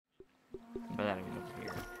But that even over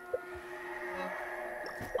here.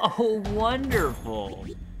 Oh, wonderful!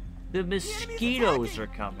 The mosquitoes are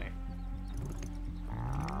coming.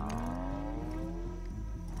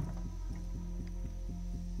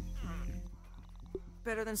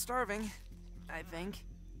 Better than starving, I think.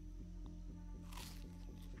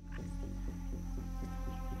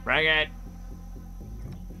 Bring it!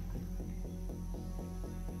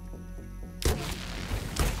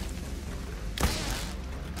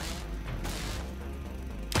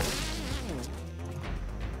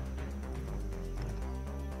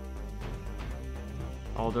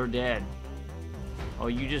 Oh, they're dead. Oh,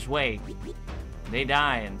 you just wait. They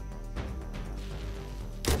dying.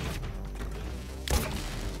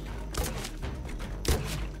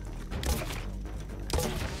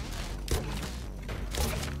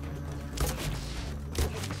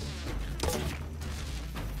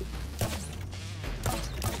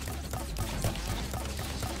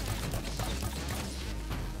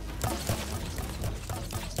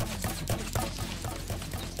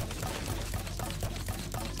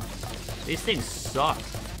 These things suck.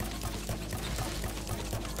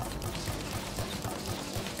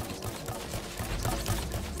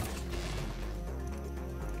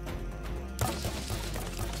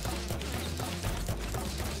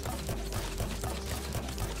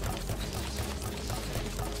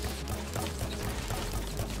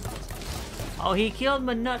 Oh, he killed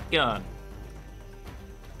my nut gun.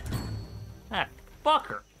 That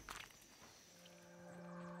fucker.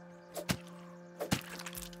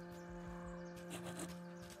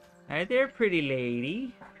 Hi there, pretty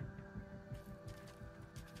lady.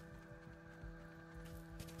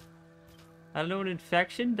 I don't know what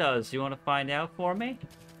infection does. You want to find out for me?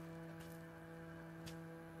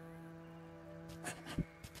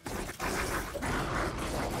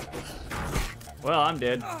 Well, I'm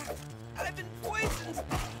dead. I've been poisoned.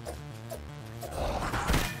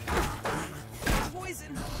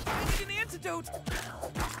 Poison. I need an antidote.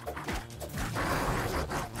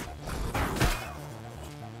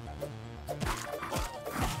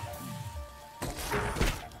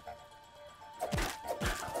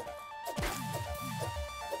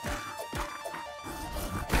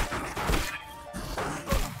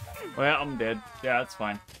 Well, I'm dead. Yeah, that's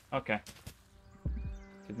fine. Okay.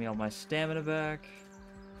 Give me all my stamina back.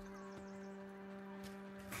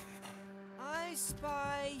 I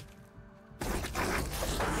spy.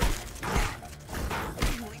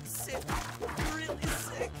 Feeling sick. Really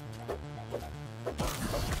sick.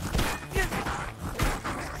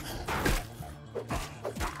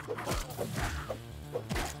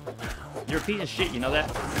 You're a piece of shit, you know that?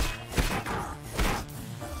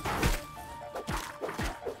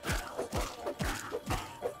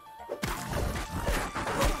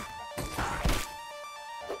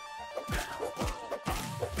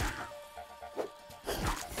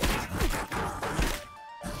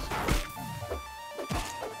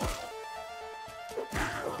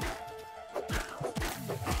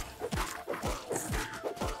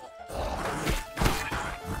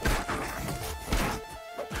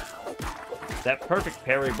 That perfect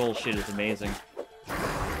parry bullshit is amazing.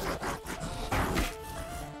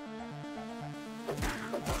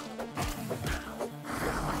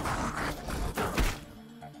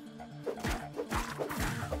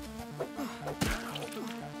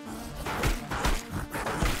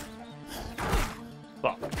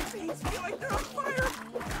 Fuck. Things feel like they're on fire.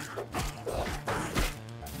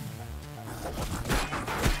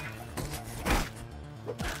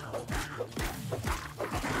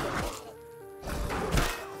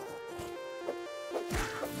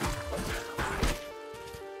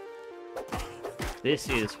 This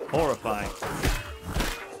is horrifying.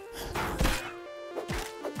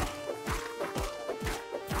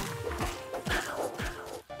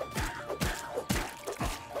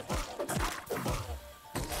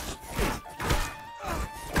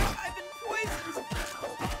 I've been poisoned.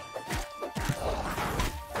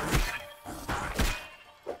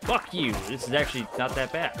 Fuck you! This is actually not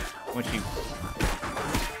that bad. Once you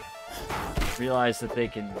realize that they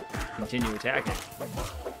can continue attacking.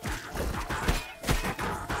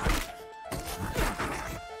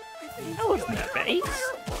 That wasn't that bad. He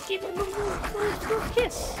just gave him a little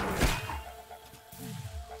kiss.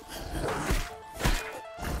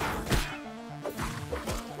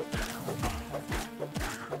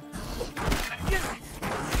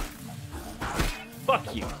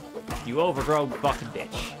 Fuck you. You overgrown fucking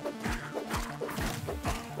bitch.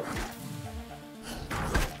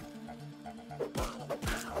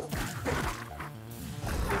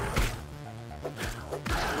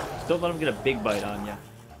 Don't let him get a big bite on you.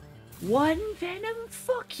 One venom?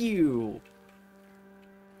 Fuck you!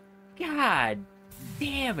 God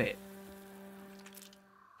damn it.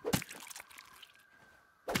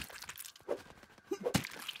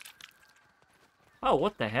 Oh,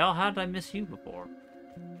 what the hell? How did I miss you before?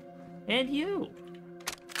 And you.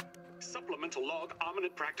 Supplemental log,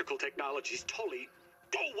 Ominid Practical Technologies, Tully.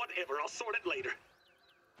 Oh, whatever, I'll sort it later.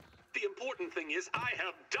 The important thing is I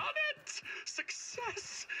have done it!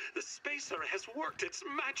 Success! The spacer has worked its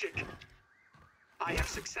magic. I have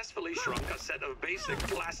successfully shrunk a set of basic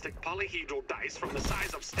plastic polyhedral dice from the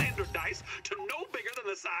size of standard dice to no bigger than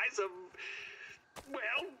the size of,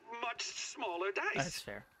 well, much smaller dice. That's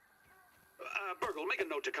fair. Burgle, make a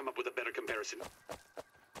note to come up with a better comparison.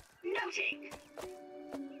 Noting.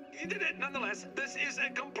 You did it, nonetheless. This is a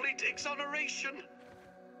complete exoneration.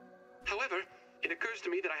 However, it occurs to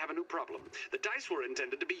me that I have a new problem. The dice were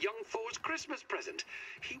intended to be young Thor's Christmas present.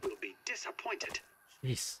 He will be disappointed.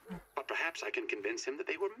 Jeez. But perhaps I can convince him that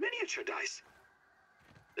they were miniature dice.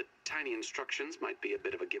 The tiny instructions might be a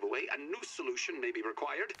bit of a giveaway. A new solution may be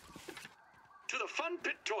required. To the Fun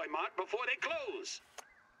Pit Toy Mart before they close.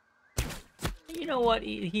 You know what?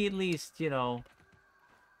 He at least, you know...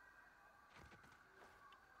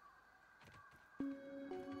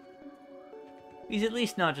 He's at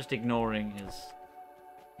least not just ignoring his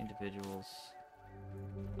individuals.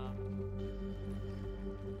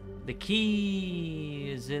 The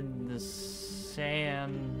key is in the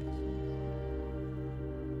sand.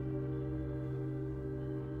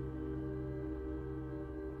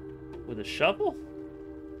 With a shovel?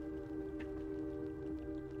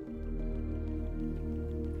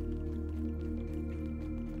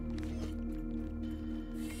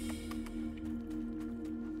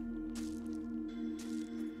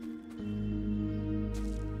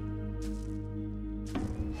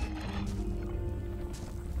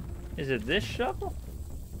 Is it this shovel?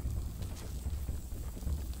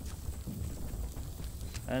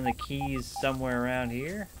 And the key's somewhere around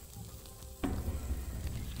here?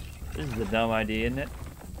 This is a dumb idea, isn't it?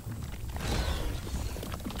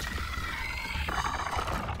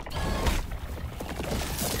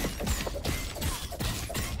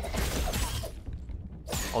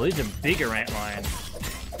 Oh, these are bigger antlions.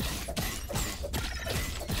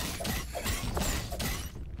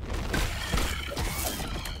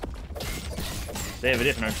 They have a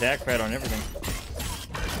different attack pad on everything.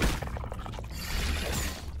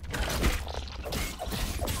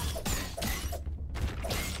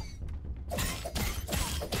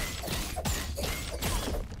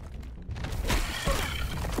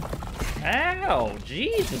 Ow!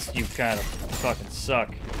 Jesus, you kind of fucking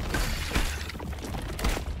suck.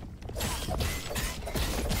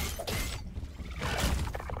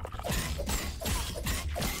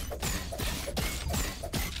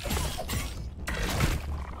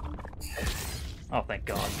 Oh, thank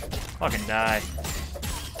God. Fucking die.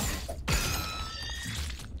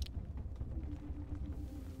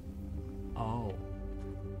 Oh.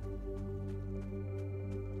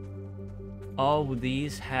 Oh,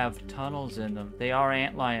 these have tunnels in them. They are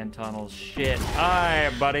antlion tunnels. Shit.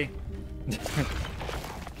 Alright, buddy.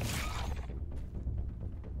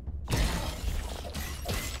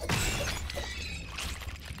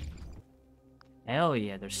 Hell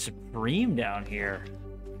yeah, there's Supreme down here.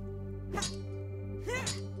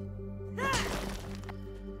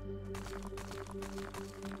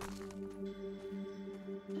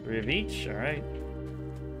 Three of each, alright.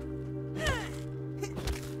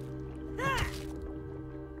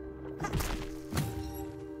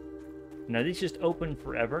 Now these just open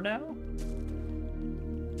forever now?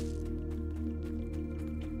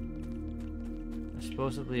 There's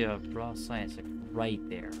supposedly a raw science like right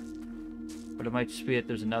there. But it might just be that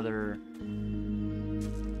there's another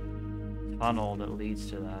tunnel that leads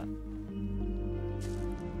to that.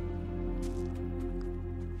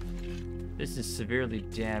 This is severely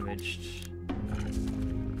damaged.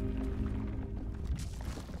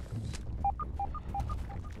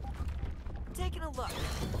 Taking a look.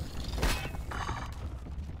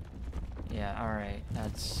 Yeah, alright.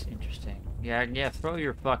 That's interesting. Yeah, throw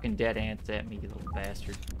your fucking dead ants at me, you little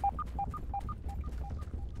bastard.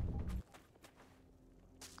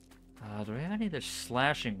 Do we have any other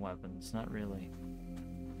slashing weapons? Not really.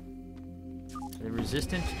 Are they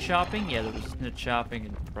resistant to chopping? Yeah, they're resistant to chopping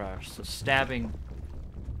and crush. So stabbing.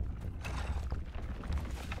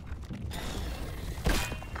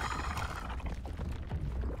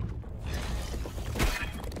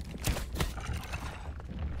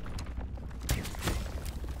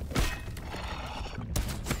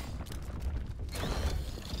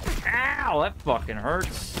 Ow, that fucking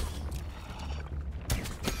hurts.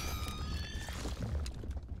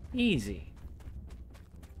 Easy.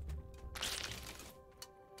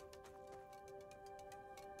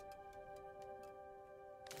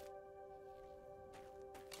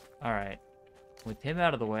 Alright. With him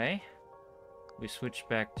out of the way, we switch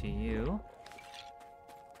back to you.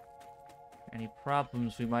 Any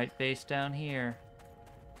problems we might face down here?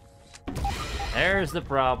 There's the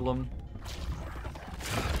problem.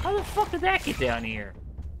 How the fuck did that get down here?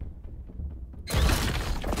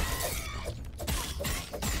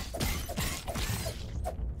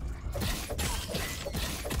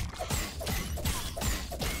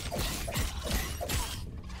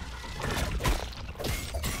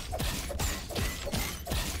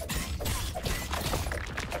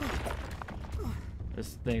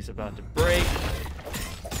 This thing's about to break.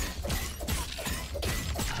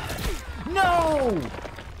 No!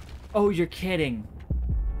 Oh, you're kidding.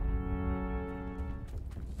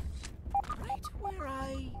 Right where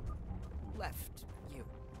I left you.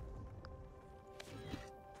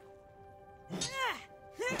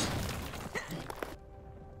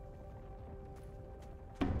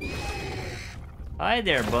 Hi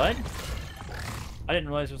there, bud. I didn't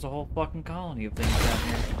realize there was a whole fucking colony of things down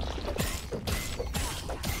here.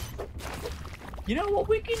 You know what?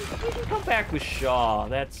 We can come back with Shaw.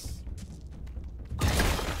 That's...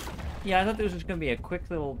 Yeah, I thought this was gonna be a quick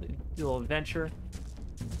little adventure.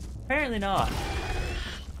 Apparently not.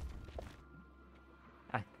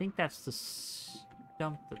 I think that's the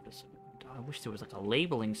stump that this... I wish there was like a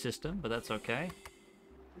labeling system, but that's okay.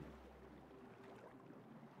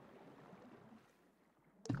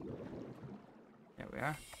 There we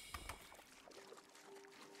are.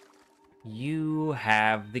 You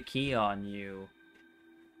have the key on you.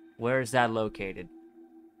 Where is that located?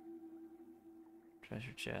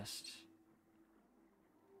 Treasure chest.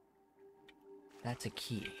 That's a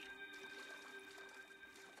key.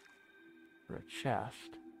 For a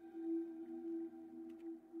chest.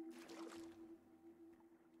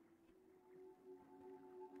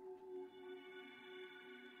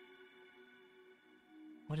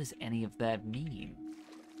 What does any of that mean?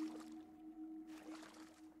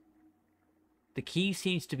 The key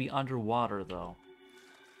seems to be underwater, though.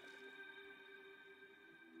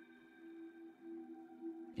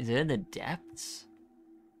 Is it in the depths?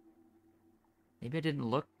 Maybe I didn't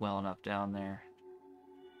look well enough down there.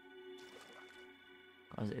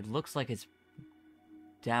 'Cause it looks like it's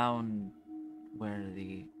down where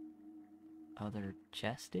the other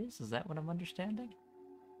chest is? Is that what I'm understanding?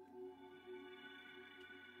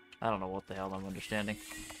 I don't know what the hell I'm understanding.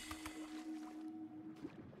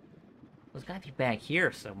 There's gotta be back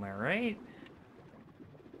here somewhere, right?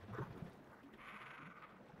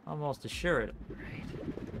 Almost assured, right?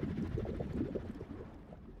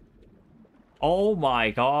 Oh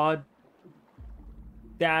my god.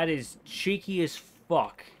 That is cheeky as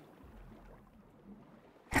fuck.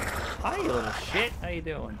 Hi, you little shit. How you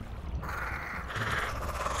doing?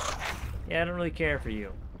 Yeah, I don't really care for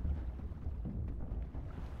you.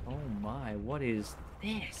 Oh my, what is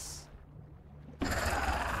this?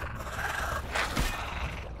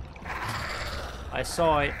 I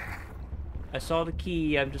saw it. I saw the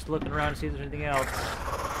key. I'm just looking around to see if there's anything else.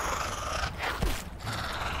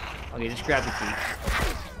 Okay, just grab the key.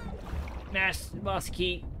 Master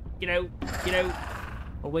key. You know.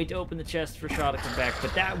 I'll wait to open the chest for Shaw to come back,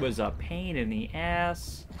 but that was a pain in the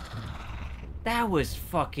ass. That was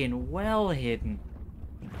fucking well hidden.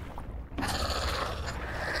 If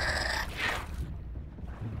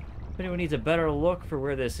anyone needs a better look for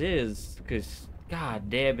where this is, because god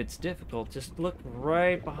damn, it's difficult. Just look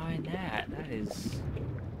right behind that. That is...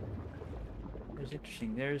 That's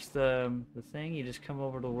interesting. There's the thing. You just come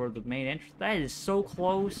over to where the main entrance... That is so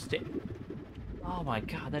close to... Oh my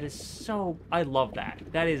god, that is so... I love that.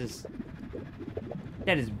 That is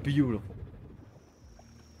beautiful.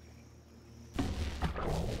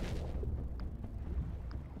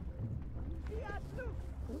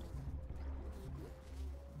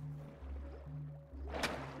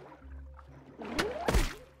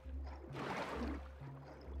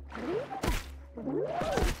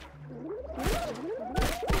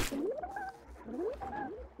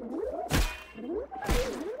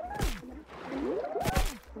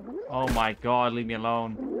 Oh my god, leave me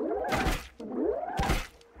alone.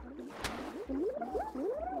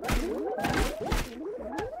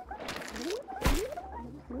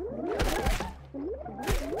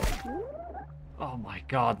 Oh my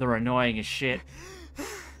god, they're annoying as shit.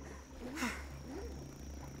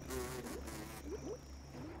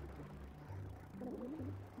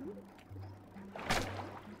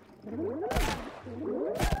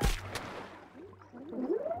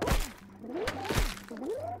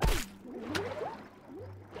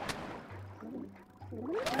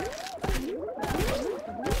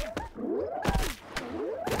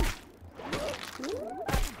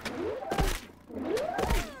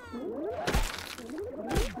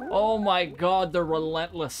 Oh my god, they're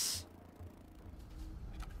relentless.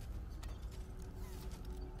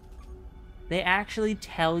 They actually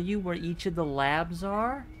tell you where each of the labs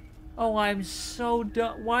are? Oh, I'm so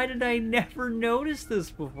dumb. Why did I never notice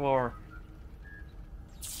this before?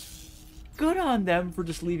 Good on them for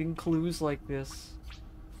just leaving clues like this.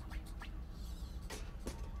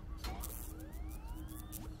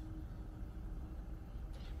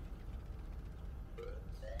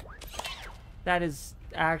 That is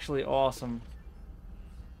actually awesome.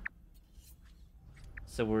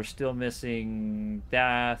 So we're still missing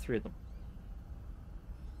 3 of them.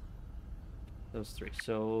 Those 3.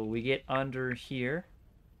 So we get under here.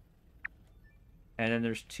 And then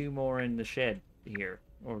there's 2 more in the shed here.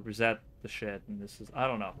 Or was that the shed? And this is... I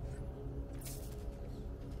don't know.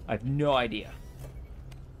 I have no idea.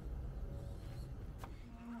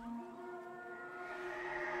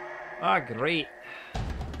 Ah, great.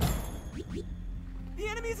 The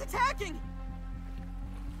enemy's attacking!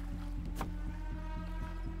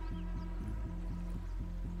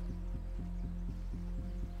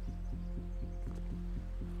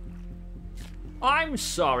 I'm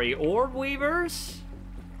sorry, Orb Weavers.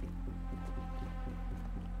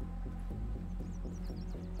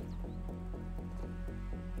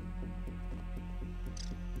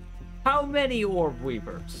 How many Orb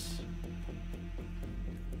Weavers?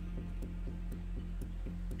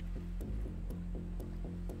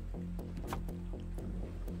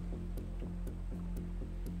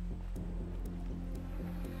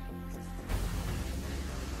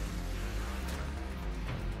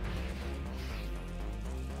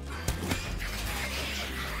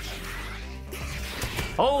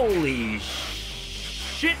 Holy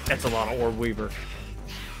shit, that's a lot of Orb Weaver.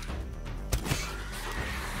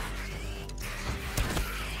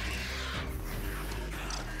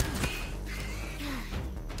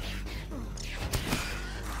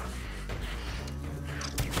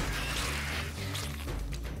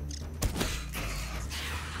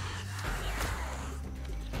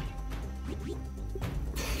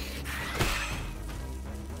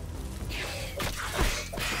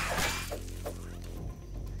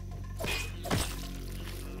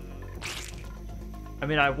 I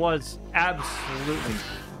mean, I was absolutely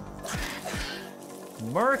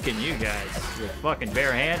murking you guys with fucking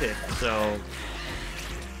barehanded, so...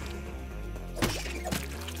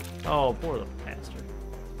 Oh, poor little bastard.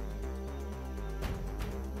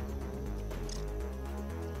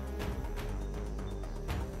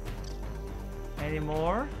 Any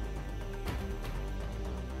more?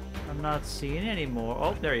 I'm not seeing any more.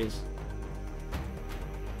 Oh, there he is.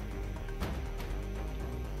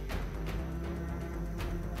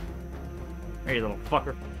 Hey, you little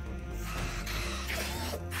fucker.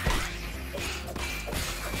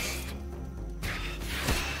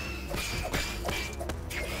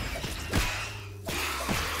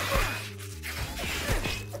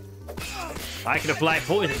 I can apply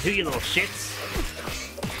poison to you little shits.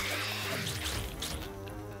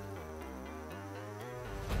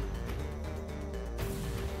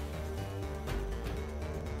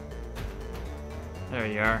 There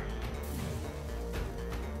you are.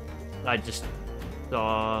 I just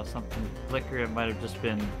saw something flicker. It might have just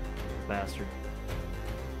been a bastard.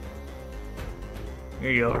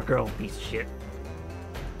 Here you are, girl, piece of shit.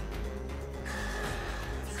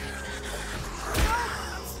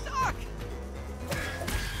 I'm stuck!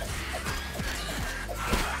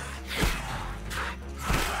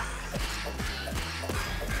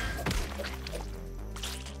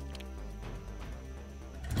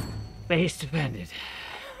 Base defended.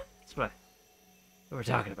 That's what we're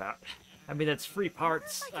talking about. I mean, that's free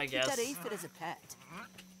parts, I guess. Keep that aphid as a pet.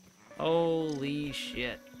 Holy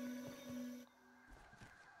shit.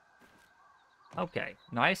 Okay,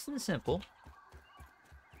 nice and simple.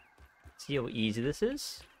 See how easy this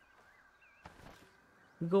is?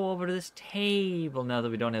 We go over to this table now that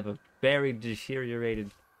we don't have a very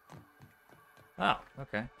deteriorated... Oh,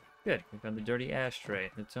 okay. Good. We found the dirty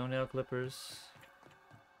ashtray, the toenail clippers,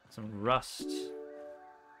 some rust.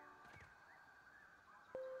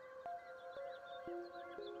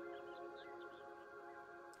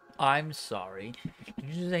 I'm sorry.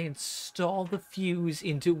 Did you say install the fuse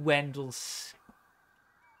into Wendell's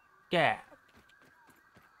scab?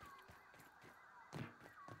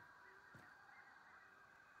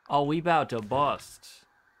 Oh, we about to bust.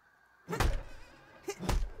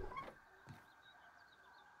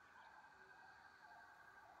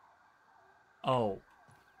 Oh.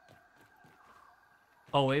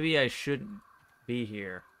 Oh, maybe I shouldn't be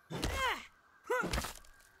here.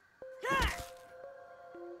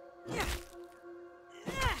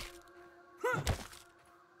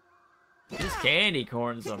 Just Candy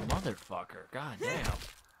corn's a motherfucker. God damn.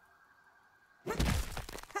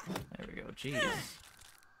 There we go. Jeez.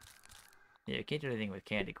 Yeah, you can't do anything with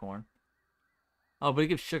candy corn. Oh, but it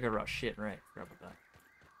gives sugar rush. Shit, right. Forgot about that.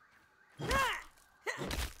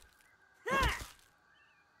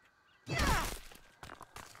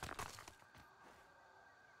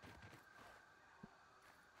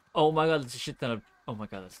 Oh my god, that's a shit ton of... Oh my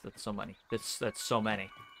god, that's so many. That's so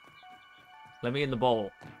many. Let me in the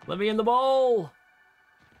bowl. Let me in the bowl!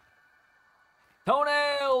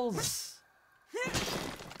 Toenails!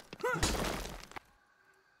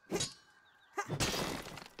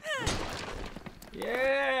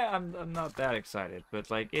 Yeah, I'm not that excited,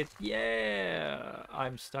 but like yeah,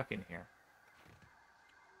 I'm stuck in here.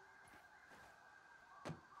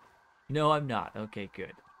 No, I'm not. Okay,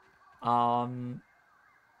 good.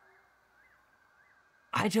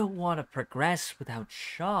 I don't want to progress without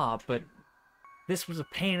Shaw, but this was a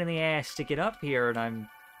pain in the ass to get up here, and I'm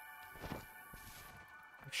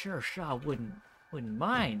sure Shaw wouldn't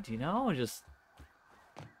mind, you know, just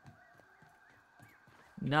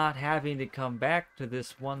not having to come back to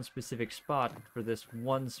this one specific spot for this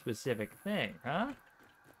one specific thing, huh?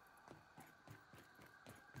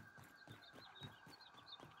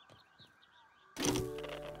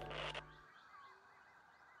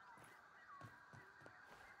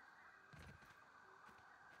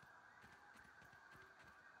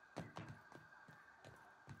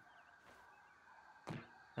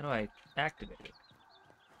 How do I activate it?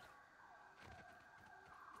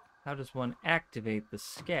 How does one activate the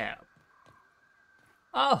scab?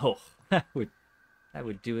 Oh, that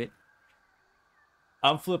would do it.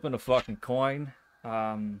 I'm flipping a fucking coin. We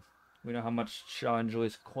know how much Shaw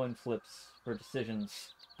enjoys coin flips for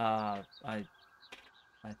decisions. I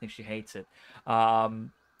think she hates it.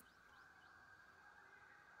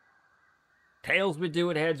 Tails we do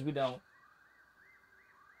it, heads we don't.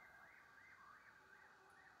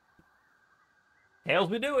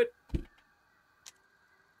 Tails we do it.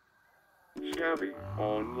 Scabby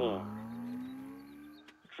online.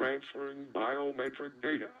 Transferring biometric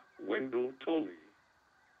data. Wendell Tully.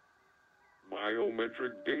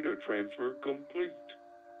 Biometric data transfer complete.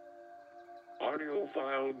 Audio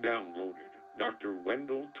file downloaded. Dr.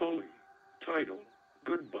 Wendell Tully. Title.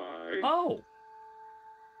 Goodbye. Oh.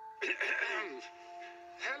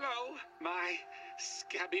 Hello, my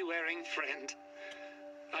scabby-wearing friend.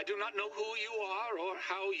 I do not know who you are or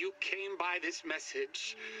how you came by this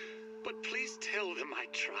message, but please tell them I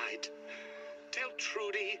tried. Tell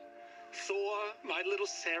Trudy, Thor, my little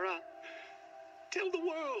Sarah. Tell the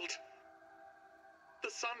world. The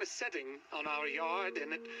sun is setting on our yard,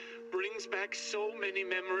 and it brings back so many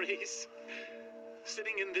memories.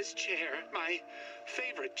 Sitting in this chair, my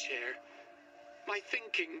favorite chair, my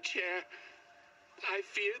thinking chair. I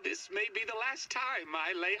fear this may be the last time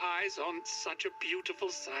I lay eyes on such a beautiful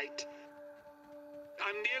sight.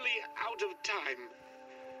 I'm nearly out of time.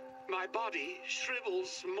 My body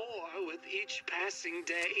shrivels more with each passing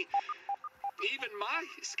day. Even my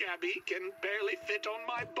scabby can barely fit on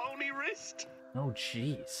my bony wrist. Oh,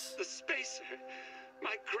 jeez. The spacer,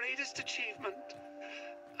 my greatest achievement.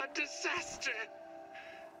 A disaster.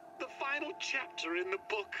 The final chapter in the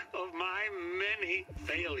book of my many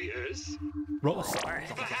failures. Sorry.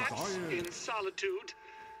 Perhaps in solitude,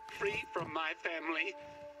 free from my family,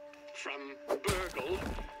 from Burgle,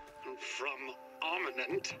 and from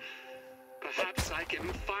Ominent, perhaps I can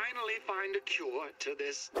finally find a cure to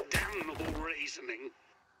this damnable reasoning.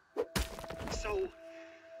 So,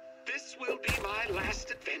 this will be my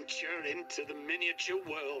last adventure into the miniature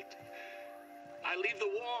world. I leave the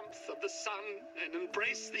warmth of the sun and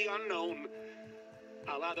embrace the unknown.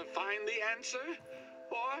 I'll either find the answer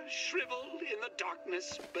or shrivel in the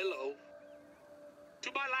darkness below.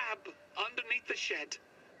 To my lab underneath the shed.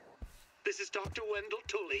 This is Dr. Wendell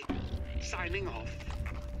Tully, signing off.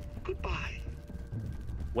 Goodbye.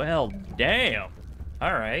 Well, damn.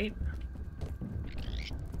 All right.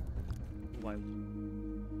 Why?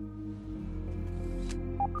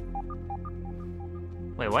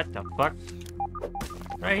 Wait, what the fuck?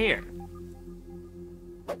 Right here.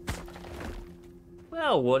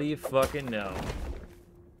 Well, what do you fucking know?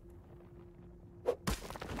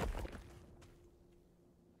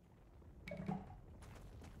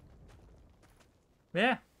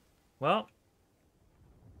 Yeah. Well,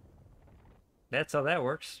 that's how that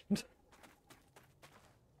works.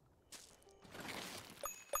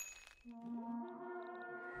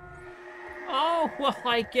 Oh, well,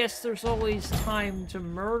 I guess there's always time to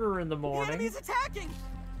murder in the The morning. enemy's attacking!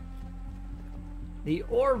 The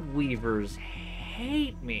Orb Weavers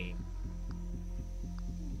hate me.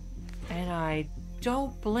 And I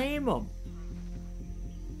don't blame them.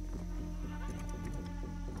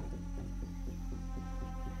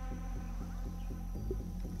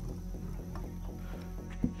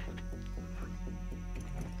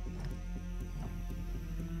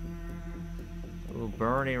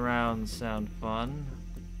 Burny rounds sound fun.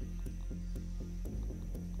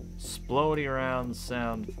 Splody rounds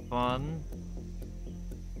sound fun.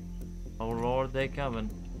 Oh lord, they coming.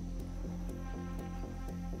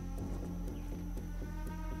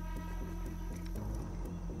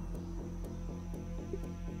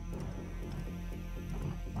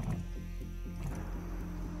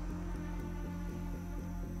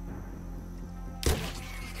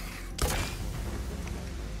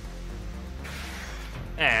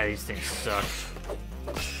 Ah, these things suck.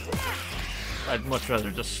 I'd much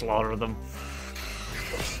rather just slaughter them.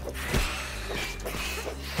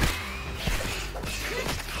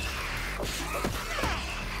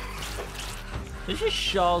 This is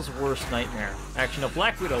Shaw's worst nightmare. Actually, no,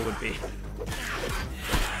 Black Widow would be.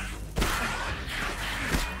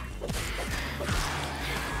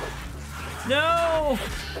 No!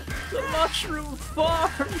 The mushroom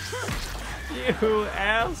farms! You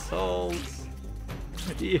assholes!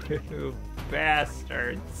 You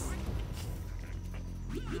bastards!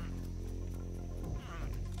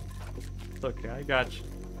 It's okay, I got you.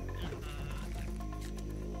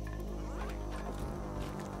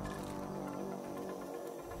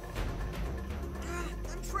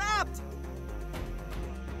 I'm trapped!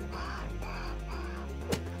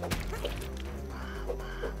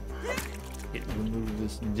 Remove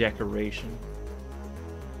this decoration.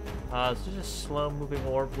 So just a slow-moving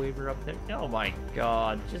orb weaver up there. Oh my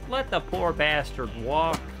god, just let the poor bastard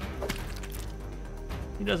walk.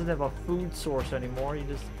 He doesn't have a food source anymore, he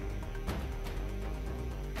just...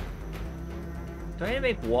 Do I need to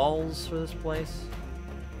make walls for this place?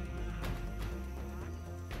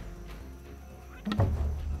 What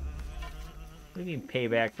do you mean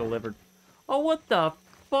payback delivered? Oh, what the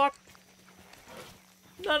fuck?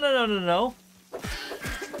 No, no, no, no, no.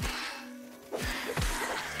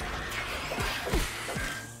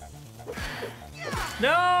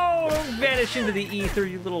 No! Don't vanish into the ether,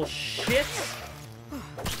 you little shit!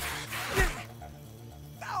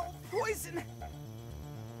 Foul poison!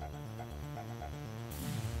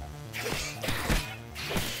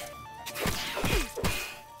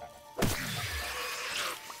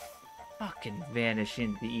 Fucking vanish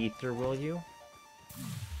into the ether, will you?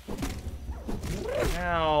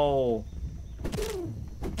 Ow!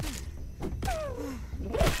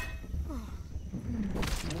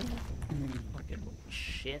 Fucking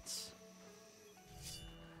shits.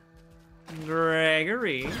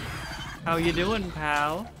 Gregory, how you doing,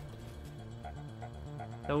 pal?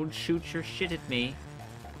 Don't shoot your shit at me.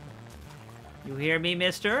 You hear me,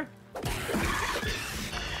 mister?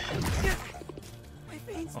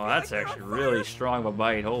 Oh, that's actually really strong of a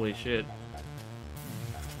bite. Holy shit.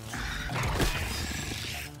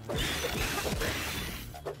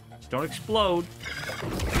 Just don't explode.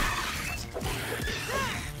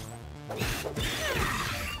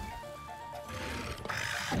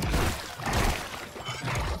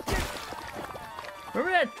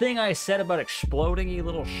 Remember that thing I said about exploding, you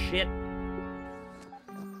little shit?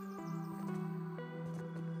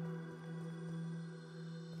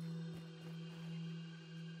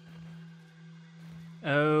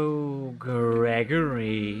 Oh,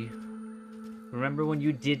 Gregory. Remember when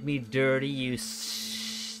you did me dirty, you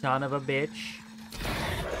son of a bitch?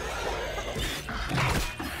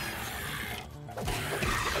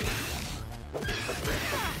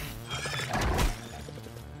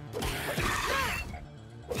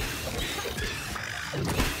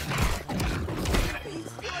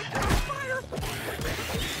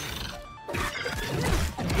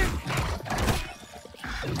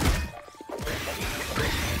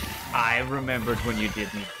 I remembered when you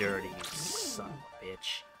did me dirty, you son of a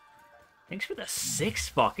bitch. Thanks for the 6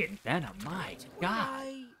 fucking venom, my god.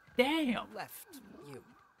 Damn. Left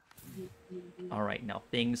you. Alright, now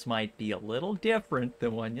things might be a little different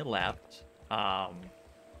than when you left. A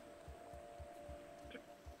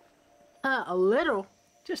little.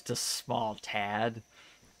 Just a small tad.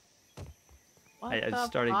 What I the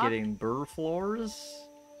started fuck? getting burr floors.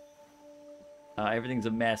 Everything's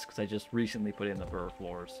a mess because I just recently put in the burr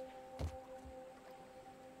floors.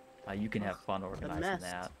 You can have fun organizing mess.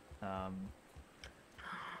 that.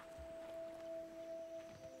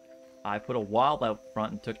 I put a wall out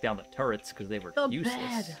front and took down the turrets because they were The useless.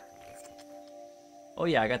 bed. Oh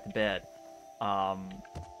yeah, I got the bed.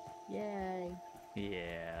 Yay.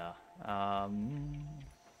 Yeah.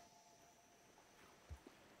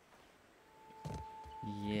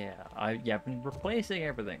 Yeah. I've been replacing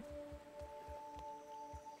everything.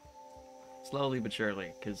 Slowly but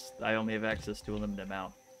surely, because I only have access to a limited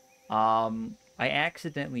amount. I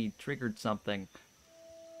accidentally triggered something.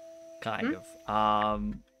 Kind of.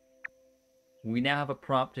 We now have a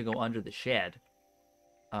prompt to go under the shed.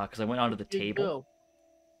 Because I went onto the table.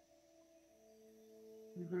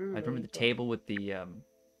 I remember the table with the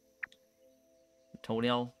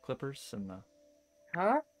toenail clippers and the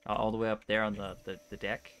Huh? all the way up there on the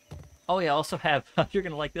deck. Oh yeah, I also have you're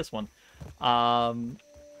gonna like this one. Yeah,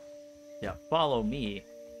 follow me.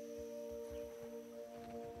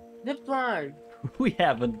 Zip line. We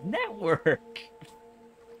have a network.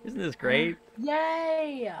 Isn't this great?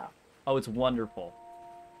 Yay! Oh, it's wonderful.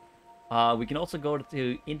 We can also go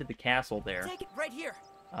into the castle there. Take it right here.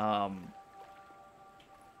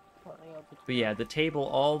 But yeah, the table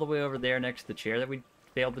all the way over there next to the chair that we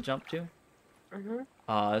failed to jump to.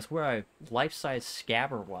 Is where a life-size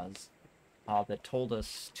Scabber was. That told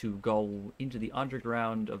us to go into the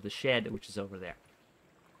underground of the shed, which is over there.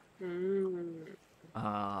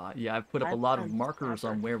 Yeah, I've put up a lot of markers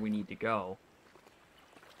on where we need to go.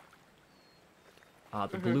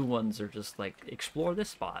 The blue ones are just like, explore this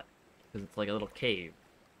spot, because it's like a little cave.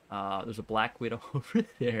 There's a Black Widow over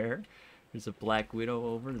there. There's a Black Widow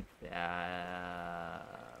over there.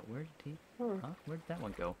 Where did he? Huh? Where did that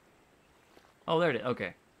one go? Oh, there it is.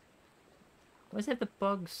 Okay. Why does it have the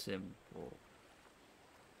bug symbol?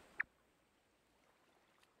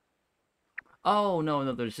 Oh,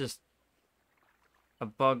 no, there's just a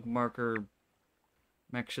bug marker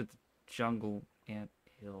next to the jungle ant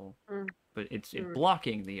hill. But it's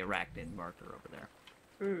blocking the arachnid marker over there.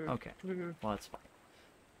 Okay. Well, that's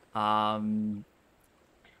fine.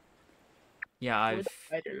 Yeah, I've...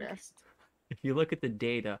 Spider nest. If you look at the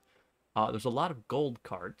data, there's a lot of gold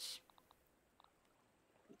cards.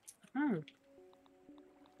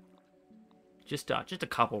 Just a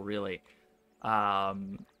couple, really. I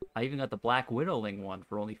even got the Black Widowling one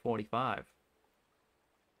for only 45.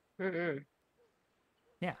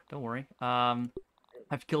 Yeah, don't worry.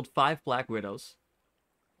 I've killed 5 Black Widows.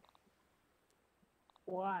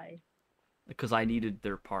 Why? Because I needed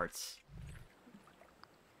their parts.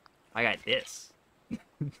 I got this.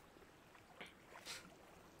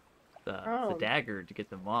 the dagger to get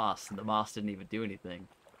the moss, and the moss didn't even do anything.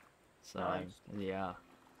 So, Nice. yeah.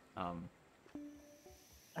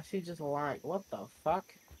 I see just a line. What the fuck?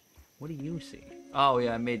 What do you see? Oh,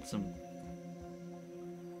 yeah, I made some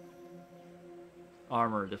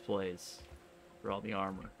armor displays for all the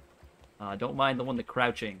armor. Don't mind the one that's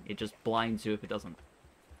crouching. It just blinds you if it doesn't.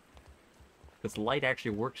 Because the light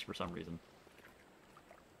actually works for some reason.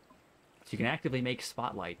 So you can actively make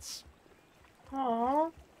spotlights.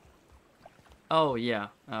 Aww. Oh, yeah.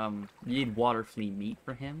 You need water flea meat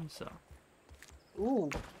for him, so... Ooh.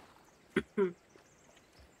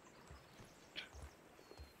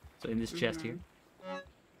 So in this chest here.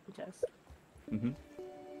 Yes.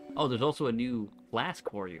 Oh, there's also a new flask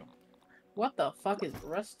for you. What the fuck is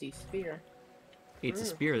rusty spear? It's a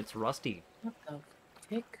spear that's rusty. What the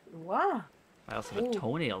tick? Wow. I also have a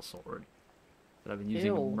toenail sword that I've been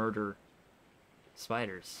using to murder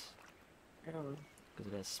spiders.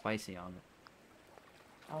 Because it has spicy on it.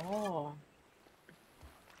 Oh.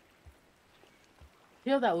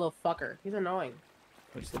 Kill that little fucker. He's annoying.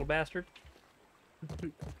 Which little bastard?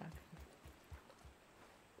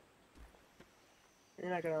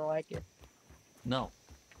 You're not gonna like it. No.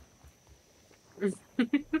 He's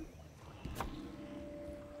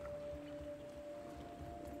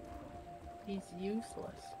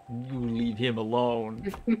useless. You leave him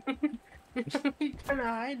alone. He's trying to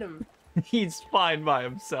hide him. He's fine by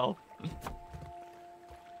himself.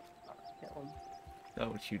 Kill him.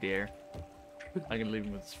 Don't you dare. I can leave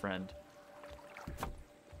him with his friend.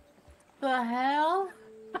 The hell?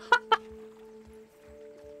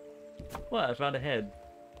 What? I found a head.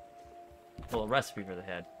 Well, a recipe for the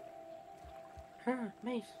head.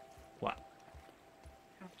 Mate. What?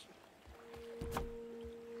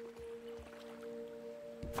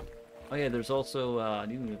 Oh yeah, there's also a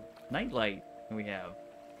new nightlight we have.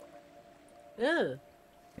 Ew.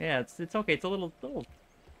 Yeah, it's okay. It's a little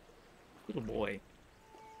boy.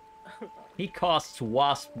 He costs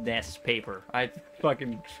wasp nest paper.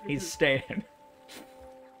 He's staying.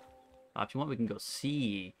 If you want, we can go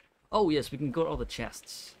see. Oh yes, we can go to all the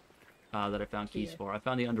chests that I found keys for. I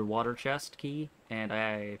found the underwater chest key, and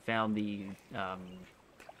I found the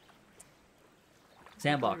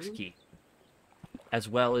sandbox key, as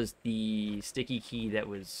well as the sticky key that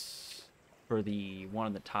was for the one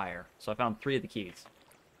on the tire. So I found 3 of the keys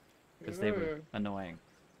because they were annoying.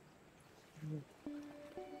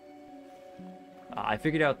 I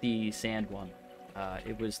figured out the sand one.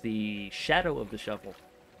 It was the shadow of the shovel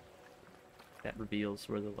that reveals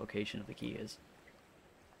where the location of the key is.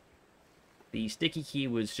 The sticky key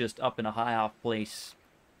was just up in a high off place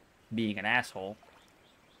being an asshole.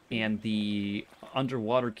 And the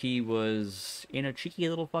underwater key was in a cheeky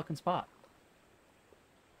little fucking spot.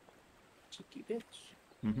 Cheeky bitch.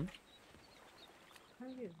 Mm-hmm. How are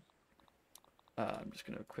you? I'm just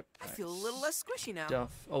gonna equip. I my feel a little less squishy now.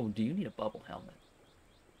 stuff. Oh, do you need a bubble helmet?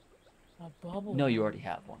 A bubble. No, you helmet. already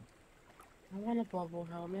have one. I want a bubble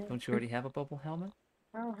helmet. Don't you already have a bubble helmet?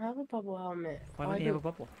 I don't have a bubble helmet. Why Oh, don't I you have a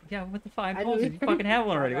bubble? Yeah, what the fuck? I I told do. you, you fucking have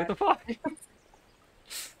one already. What the fuck?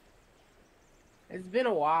 It's been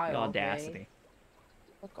a while. The okay? audacity.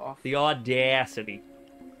 Fuck off. The audacity.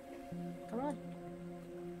 Come on.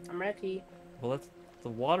 I'm ready. Well, that's the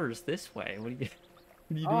water's this way. What are you,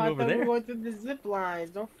 what are you Oh, doing I over thought we there? were going through the zip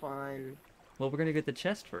lines. No fun. Well, we're gonna get the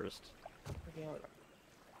chest first. Okay, hold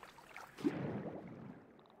on.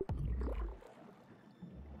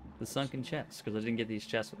 The sunken chest, because I didn't get these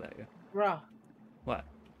chests without you. Bruh. What?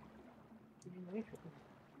 I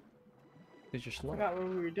Because you're slow. forgot what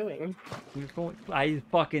we were doing. We're going. I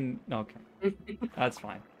fucking. Okay. That's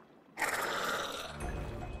fine.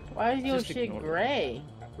 Why is your Just shit ignore it. gray?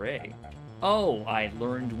 Gray. Oh, I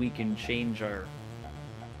learned we can change our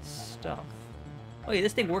stuff. Oh yeah,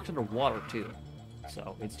 this thing works underwater too.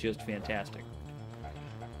 So it's just fantastic.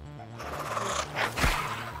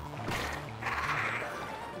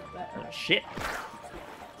 Oh, shit.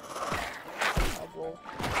 Bubble.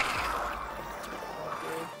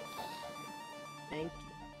 Thank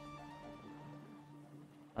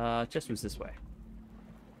you. Chest was this way.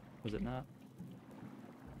 Was it not?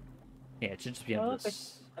 Yeah, it should just be Oh, on look,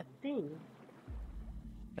 this. a thing.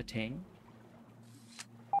 A ting?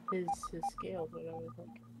 His scales, whatever.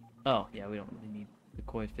 Oh, yeah, we don't really need the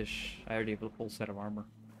koi fish. I already have a full set of armor.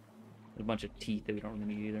 There's a bunch of teeth that we don't really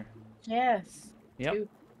need either. Yes. Yep. Two.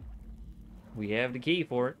 We have the key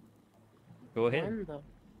for it. Go ahead. One, though.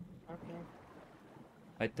 Okay.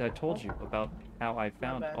 I told you about how I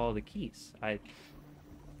found bad. all the keys.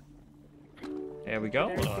 There we go.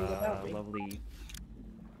 Everything without me. Lovely.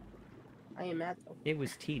 I am at though. It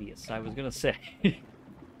was tedious, I was gonna say. It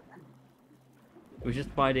was just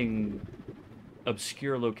finding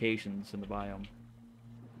obscure locations in the biome.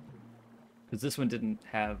 Because this one didn't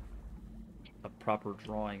have a proper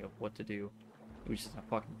drawing of what to do. It was just a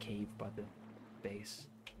fucking cave by the base.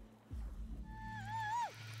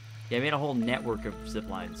 Yeah, I made a whole network of zip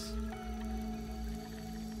lines.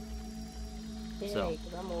 So. Yay,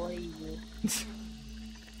 'cause I'm lazy.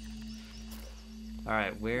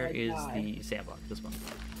 Alright, where I is died. the sandbox? This one.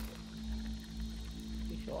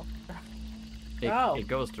 You sure? It, Oh. it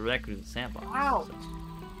goes directly to the sandbox. Ow. so-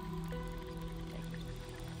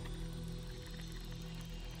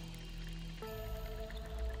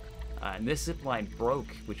 and this zip line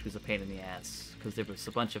broke, which was a pain in the ass, because there was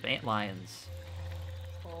a bunch of antlions.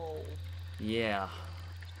 Oh. Yeah.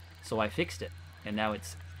 So I fixed it, and now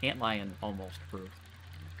it's antlion almost proof.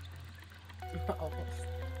 Almost.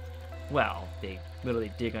 Well, they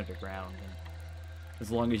literally dig underground, and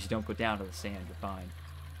as long as you don't go down to the sand, you're fine.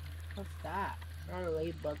 What's that? I'm a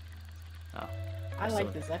ladybug. Oh. I So-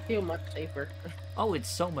 like this. I feel much safer. Oh, it's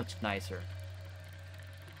so much nicer.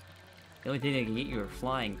 The only thing that can get you are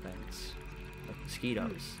flying things, like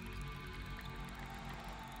mosquitoes.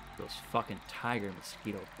 Those fucking tiger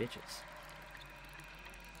mosquito bitches.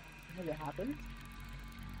 Has it happened?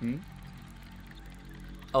 Hmm?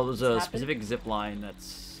 Oh, there's a What's happened? specific zip line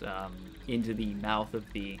that's into the mouth of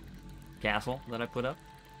the castle that I put up.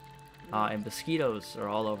 And mosquitoes are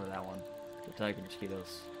all over that one. The tiger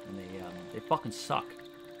mosquitoes. And they fucking suck.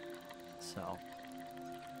 So.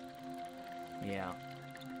 Yeah.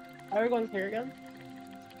 Are we going here again?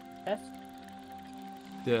 Yes.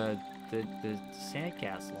 The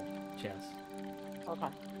sandcastle chest. Okay.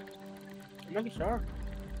 I'm not sure.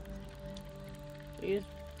 Jeez.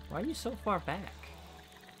 Why are you so far back?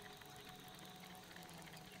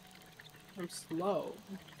 I'm slow.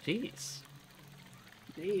 Jeez.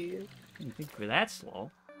 Jeez. I didn't think you were that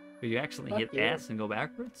slow. Did you actually Fuck hit you. S and go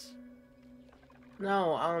backwards?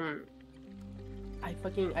 No,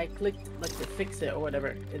 I clicked like to fix it or whatever.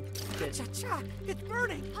 It did. Cha-cha! It's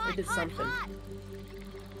burning! It did something.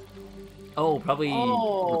 Oh, probably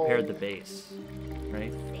Oh. repaired the base.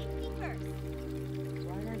 Right? Safety first.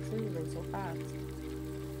 Why am I moving so fast?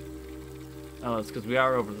 Oh, it's because we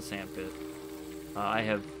are over the sand pit. I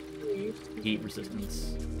have Please. heat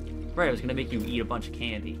resistance. Right, I was gonna make you eat a bunch of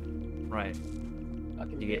candy. Right.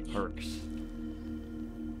 Fucking You get bitch. perks.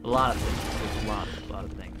 A lot of things. There's a lot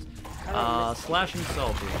of things. I don't miss- Slashing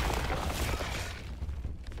salty.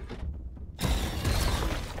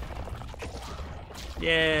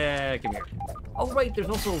 Yeah, come here. Oh right, there's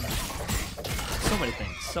also so many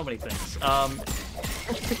things. So many things.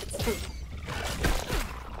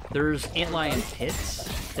 There's antlion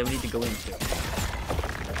pits that we need to go into.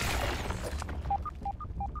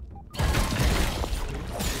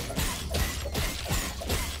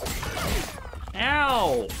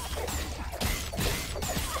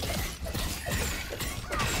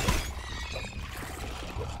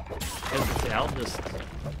 I'll just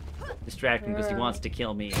distract him because he wants to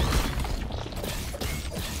kill me.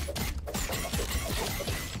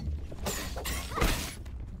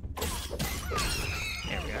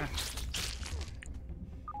 There we are.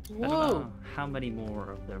 I don't know how many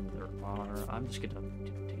more of them there are. I'm just gonna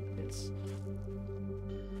take this.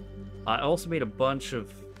 I also made a bunch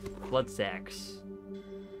of blood sacks.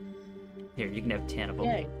 Here, you can have 10 of them.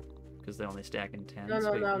 Yay. Because they only stack in 10. No.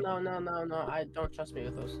 I don't trust me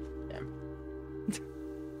with those. Damn.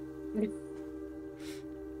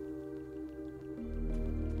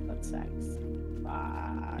 Blood sacks.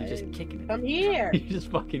 You're just kicking it. Come here. You're just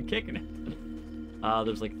fucking kicking it.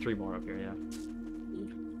 There's like 3 more up here, yeah.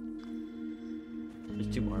 There's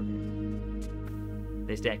 2 more up here.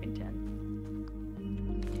 They stack in 10.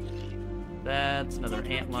 That's another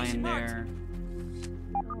antlion there.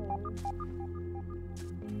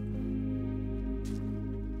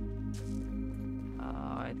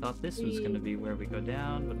 I thought this was going to be where we go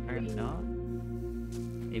down, but apparently not.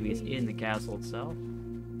 Maybe it's in the castle itself.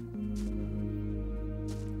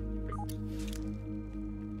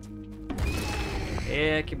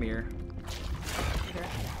 Yeah, come here.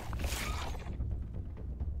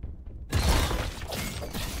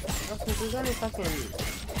 Also, there's only fucking...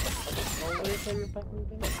 always in the fucking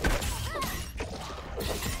thing.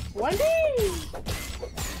 Wendy!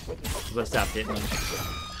 Let's stop hitting him.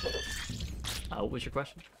 What was your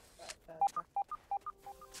question?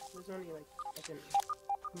 There's only like fucking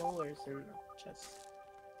molars in the chest.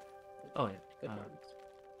 Oh, yeah. Good ones.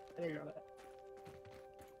 I didn't know that.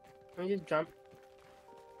 Can we just jump?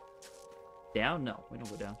 Down? No, we don't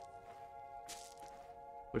go down.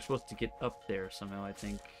 We're supposed to get up there somehow, I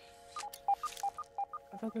think.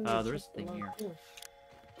 I thought there was there is chest a thing below, here. too.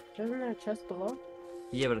 Isn't there a chest below?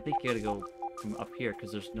 Yeah, but I think you gotta go from up here,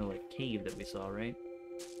 because there's no, like, cave that we saw, right?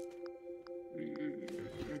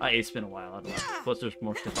 It's been a while, I don't know. Plus, there's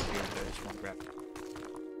more stuff up here that I just want to grab.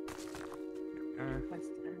 What's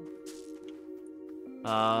that?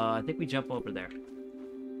 I think we jump over there.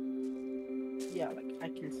 Yeah, like, I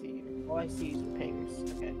can see you. All I see is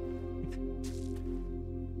pings. Okay.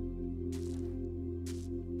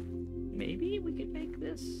 Maybe we could make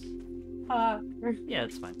this? Yeah,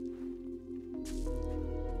 it's fine.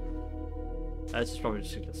 This is probably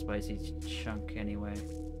just a spicy chunk anyway.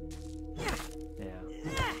 Yeah.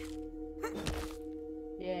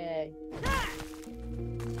 Yay.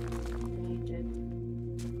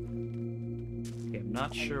 Okay, I'm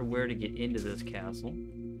not sure where to get into this castle.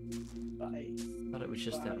 Bye. Thought it was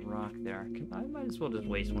just that rock there. I might as well just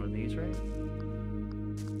waste one of these, right?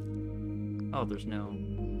 Oh, there's no...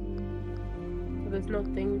 There's no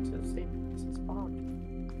thing to say to spawn.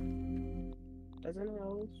 Doesn't it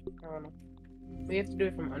always? I don't know. We have to do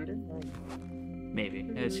it from under? Maybe.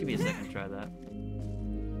 Yeah, just give me a second to try that.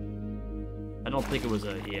 I don't think it was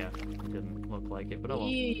a... Yeah, it didn't look like it, but oh well.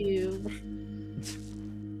 Ew.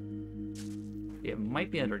 Yeah, it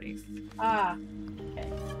might be underneath.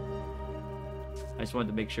 Okay. I just wanted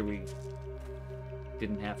to make sure we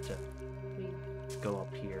didn't have to go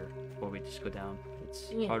up here before we just go down.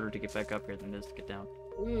 It's harder to get back up here than it is to get down.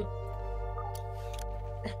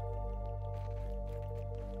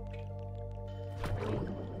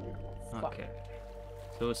 Okay.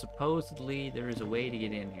 So supposedly there is a way to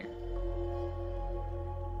get in here.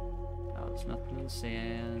 Oh, there's nothing in the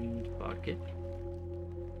sand bucket.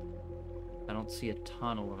 I don't see a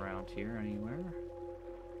tunnel around here anywhere.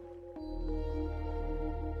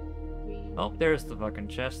 Oh, there's the fucking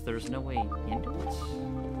chest. There's no way into it.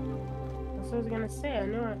 That's what I was gonna say.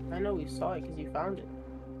 I know we saw it because you found it.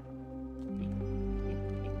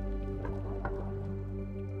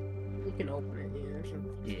 You can open it.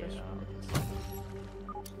 Yeah.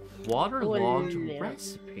 Waterlogged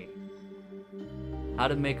recipe. How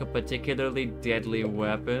to make a particularly deadly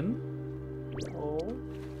weapon. Oh.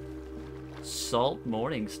 Salt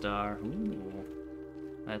Morningstar. Ooh.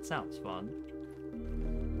 That sounds fun.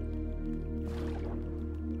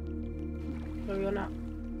 Where we go now?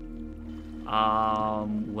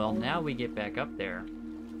 Well, now we get back up there.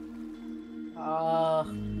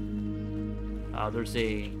 There's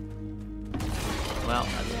a... Well,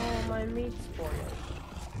 no, my meat's spoiled.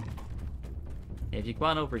 If you go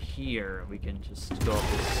on over here, we can just go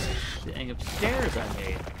up this thing of stairs I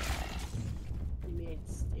made. You made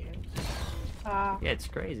stairs. Yeah, it's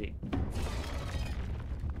crazy.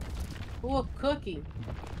 Ooh, a cookie.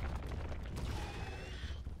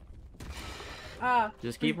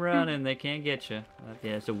 Just keep running, they can't get you.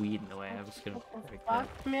 Yeah, it's a weed in the way. I was gonna break that.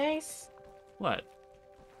 Fuck, Mace. What?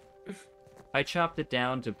 I chopped it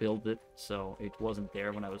down to build it, so it wasn't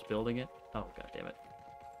there when I was building it. Oh, god damn it.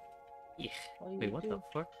 Yeah. Wait, what the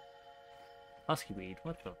fuck? Husky weed.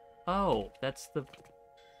 What the? Oh, that's the.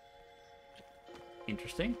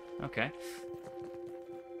 Interesting. Okay.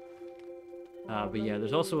 But yeah,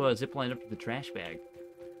 there's also a zip line up to the trash bag.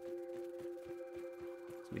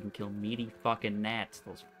 So we can kill meaty fucking gnats,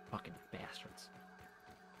 those fucking bastards.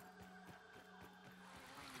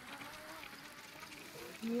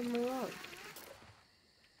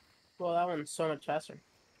 Well, that one's so much faster.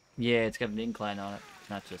 Yeah, it's got an incline on it,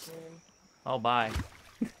 not just. Oh, bye.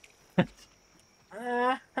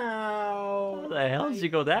 Ow. How the hell did you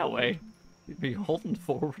go that way? Are you holding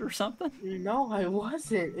forward or something? No, I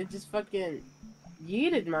wasn't. It just fucking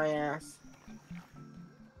yeeted my ass.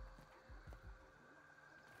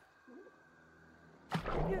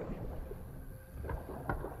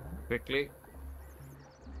 Quickly.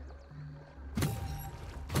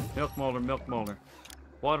 Milk molder, milk molder.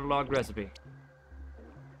 Waterlogged recipe.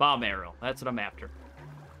 Bomb arrow. That's what I'm after.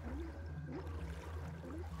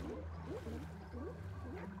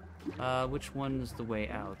 Which one's the way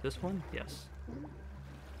out? This one? Yes.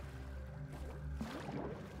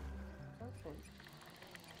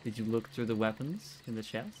 Did you look through the weapons in the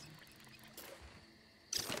chest?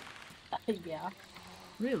 Yeah.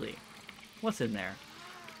 Really? What's in there?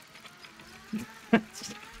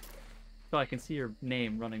 So I can see your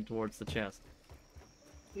name running towards the chest.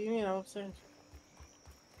 What do you mean I'm upstairs?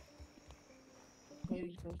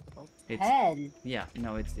 Maybe It's 10. yeah,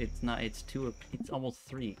 no, it's not. It's 2. It's almost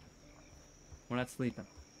 3. We're not sleeping.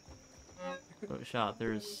 So, shot.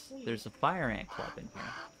 There's a fire ant club in here.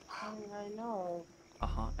 I know.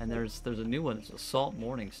 And there's a new one. There's Assault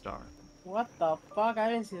Morningstar. What the fuck? I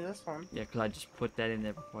didn't see this one. Yeah, because I just put that in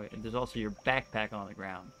there before. And there's also your backpack on the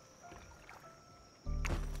ground.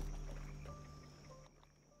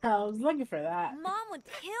 I was looking for that. Mom would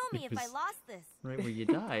kill me if I Because- lost this. Right where you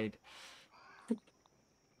died.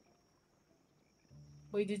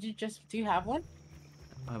 Wait, do you have one?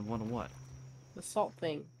 One of what? The salt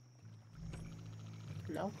thing.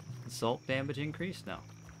 No? Assault damage increase? No.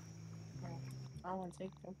 I don't want to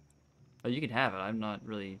take them. Oh, you can have it. I'm not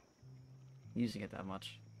really using it that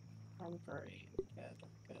much. I'm very good.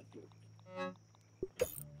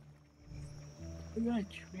 I'm gonna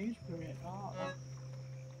transfer it off.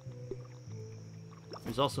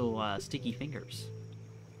 There's also Sticky Fingers,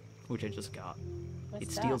 which I just got. What's It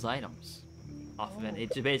that? steals items off of it. Oh.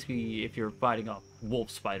 It's basically, if you're fighting a wolf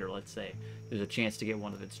spider, let's say, there's a chance to get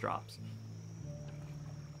one of its drops.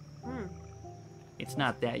 Hmm. It's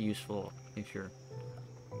not that useful if you're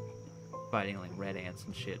fighting like red ants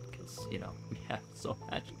and shit, because, you know, we have so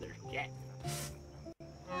much of their shit.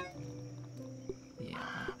 Yeah,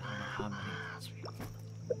 I don't know how many of those we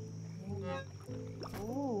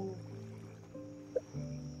Ooh.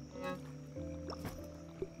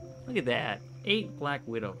 Look at that. 8 Black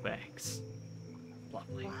Widow bags.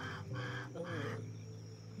 Lovely.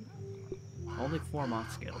 Only 4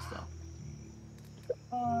 moth scales,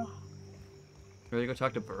 though. Ready to go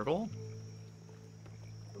talk to Burgle?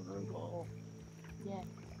 Yeah,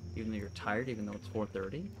 Even though you're tired, even though it's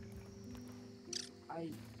 4:30? I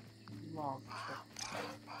lost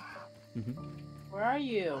it. Mm-hmm. Where are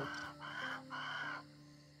you?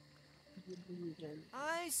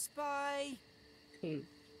 I spy. Do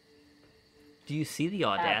you see the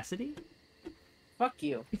audacity? Fuck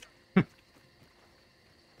you. I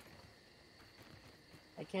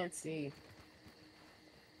can't see.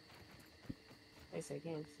 I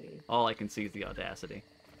can't see. All I can see is the audacity.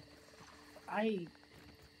 I hate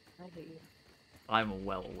you. I'm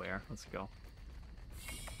well aware. Let's go.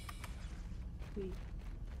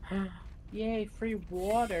 Yay, free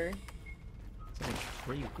water. It's like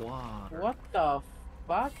free water. What the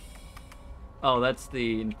fuck? Oh, that's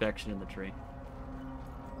the infection in the tree.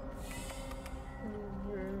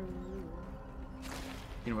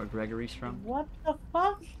 You know where Gregory's from? What the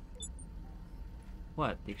fuck?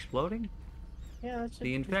 What? The exploding? Yeah, that's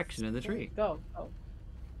The infection in the tree. Go.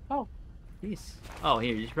 Oh. These. Oh,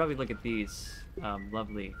 here, you should probably look at these.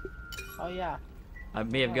 Lovely. Oh yeah. I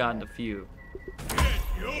may have gotten a few.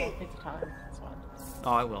 Take the time. That's fine.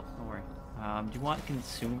 Oh, I will. Don't worry. Do you want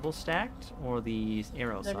consumable stacked or the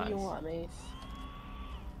arrow Whatever size? you want, Mace.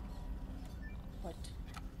 What?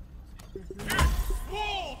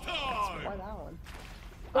 Why that one?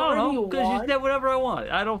 I don't know, you because you want? said whatever I want.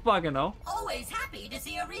 I don't fucking know. Always happy to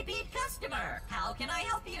see a repeat customer. How can I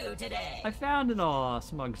help you today? I found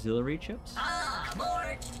some auxiliary chips. Ah,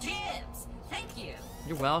 more chips. Thank you.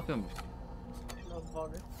 You're welcome. No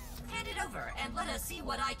bugger. Hand it over and let us see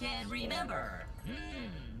what I can remember.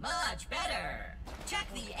 Much better. Check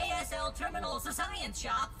the ASL Terminal's Science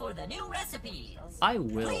Shop for the new recipes. I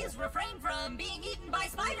will. Please refrain from being eaten by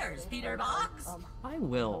spiders, Peter Box. I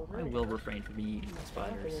will refrain from eating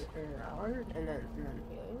spiders. And then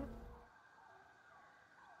healing.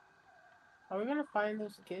 Are we gonna find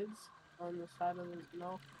those kids on the side of the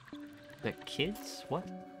no? The kids? What?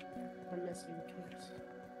 The missing kids.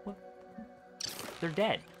 What? They're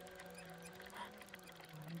dead.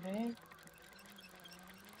 Okay.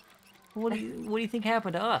 What do you think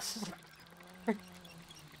happened to us?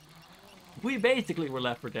 We basically were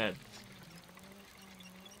left for dead.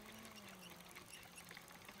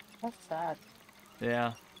 That's sad.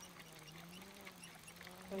 Yeah.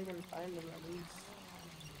 How are you gonna find them at least?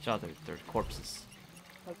 Oh, they're corpses.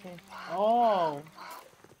 Okay. Oh.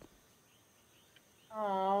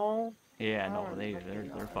 Oh. Yeah, no,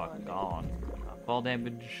 they're fucking gone. Fall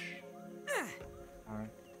damage. Alright.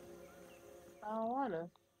 I don't wanna.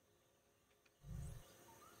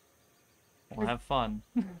 We'll have fun.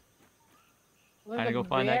 Look Trying to at go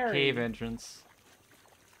find that Barry. cave entrance.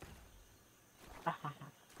 I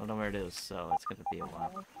don't know where it is, so it's gonna be a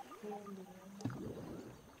while.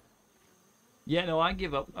 Yeah, no, I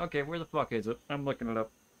give up. Okay, where the fuck is it? I'm looking it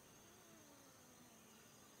up.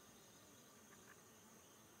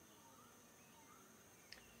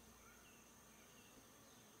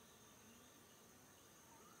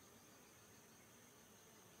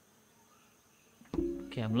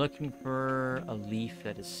 Okay, I'm looking for a leaf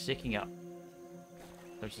that is sticking up.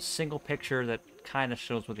 There's a single picture that kind of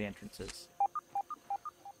shows where the entrance is.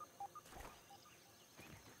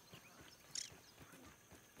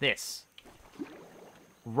 This.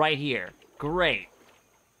 Right here. Great.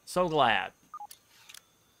 So glad.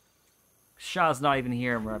 Shaw's not even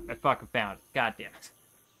here and I fucking found it. God damn it.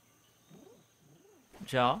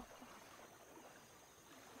 Shaw?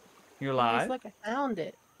 You're alive? It's like I found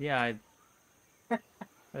it. Yeah,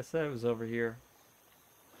 I said it was over here.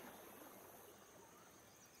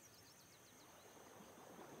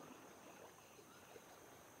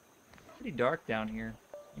 Pretty dark down here,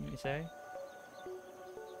 you say?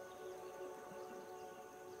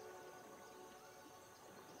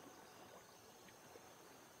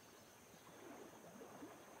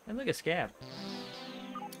 And look at Scab.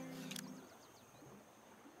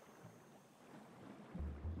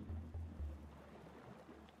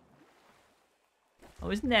 Oh,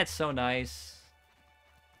 isn't that so nice?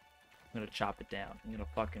 I'm gonna chop it down. I'm gonna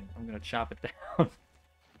chop it down.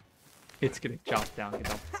 It's gonna chop down, you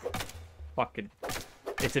know. Fucking,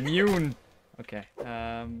 it's immune. Okay,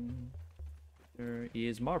 there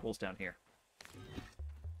is marbles down here.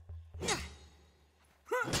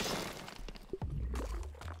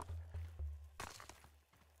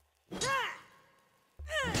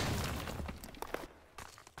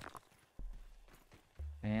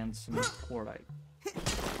 And some quartite.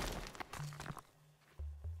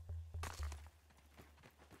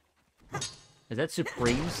 Is that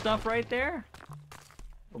Supreme stuff right there?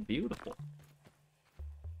 Oh, beautiful.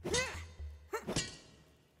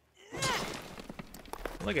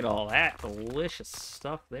 Look at all that delicious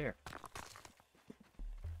stuff there.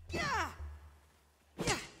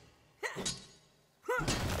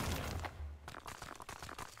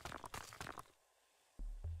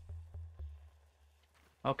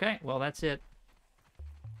 Okay, well, that's it.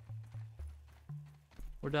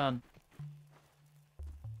 We're done.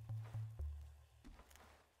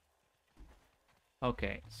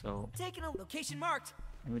 Okay, so Taking a location marked.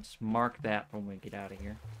 let me just mark that when we get out of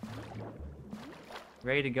here.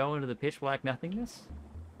 Ready to go into the pitch black nothingness?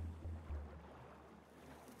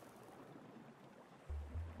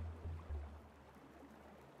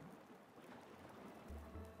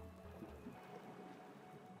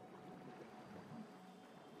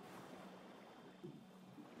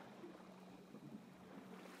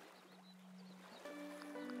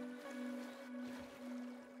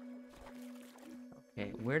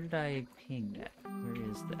 Okay, where did I ping that? Where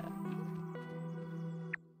is that?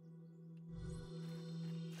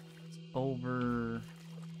 It's over...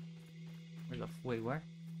 Where's the... Wait, where?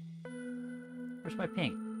 Where's my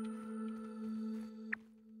ping?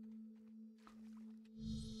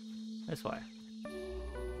 This way.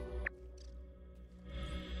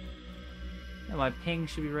 Yeah, my ping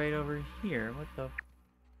should be right over here. What the...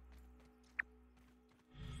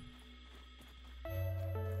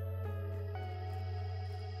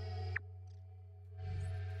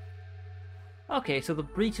 Okay, so the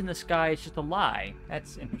breach in the sky is just a lie.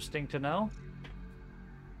 That's interesting to know.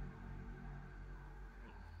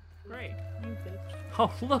 Great.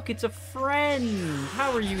 Oh, look, it's a friend!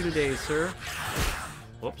 How are you today, sir?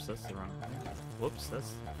 Whoops, that's the wrong thing. Whoops,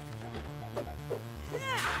 that's...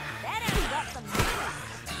 That ends up the moon.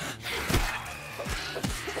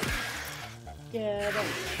 Get him,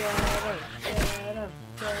 get him, get him,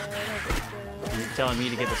 get him. You telling me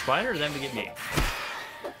to get the spider or them to get me?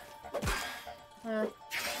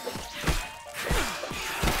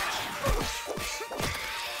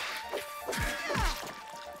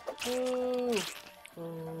 Ooh.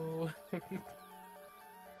 Ooh.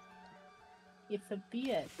 It's a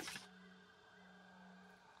bitch.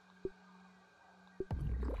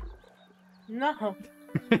 No.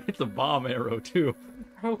 It's a bomb arrow too.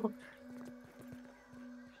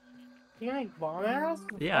 You make bomb arrows?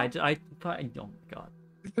 Yeah, I oh god.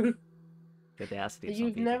 The audacity of some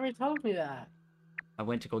You've people. never told me that. I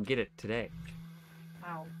went to go get it today.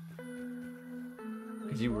 Ow.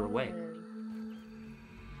 Because you were away.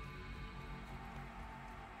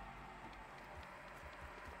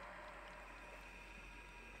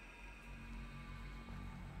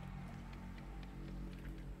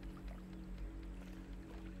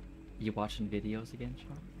 You watching videos again,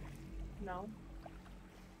 Sean? No.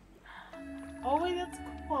 Oh wait, that's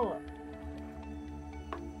cool.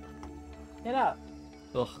 Get up.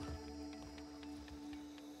 Ugh.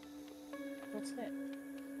 What's it?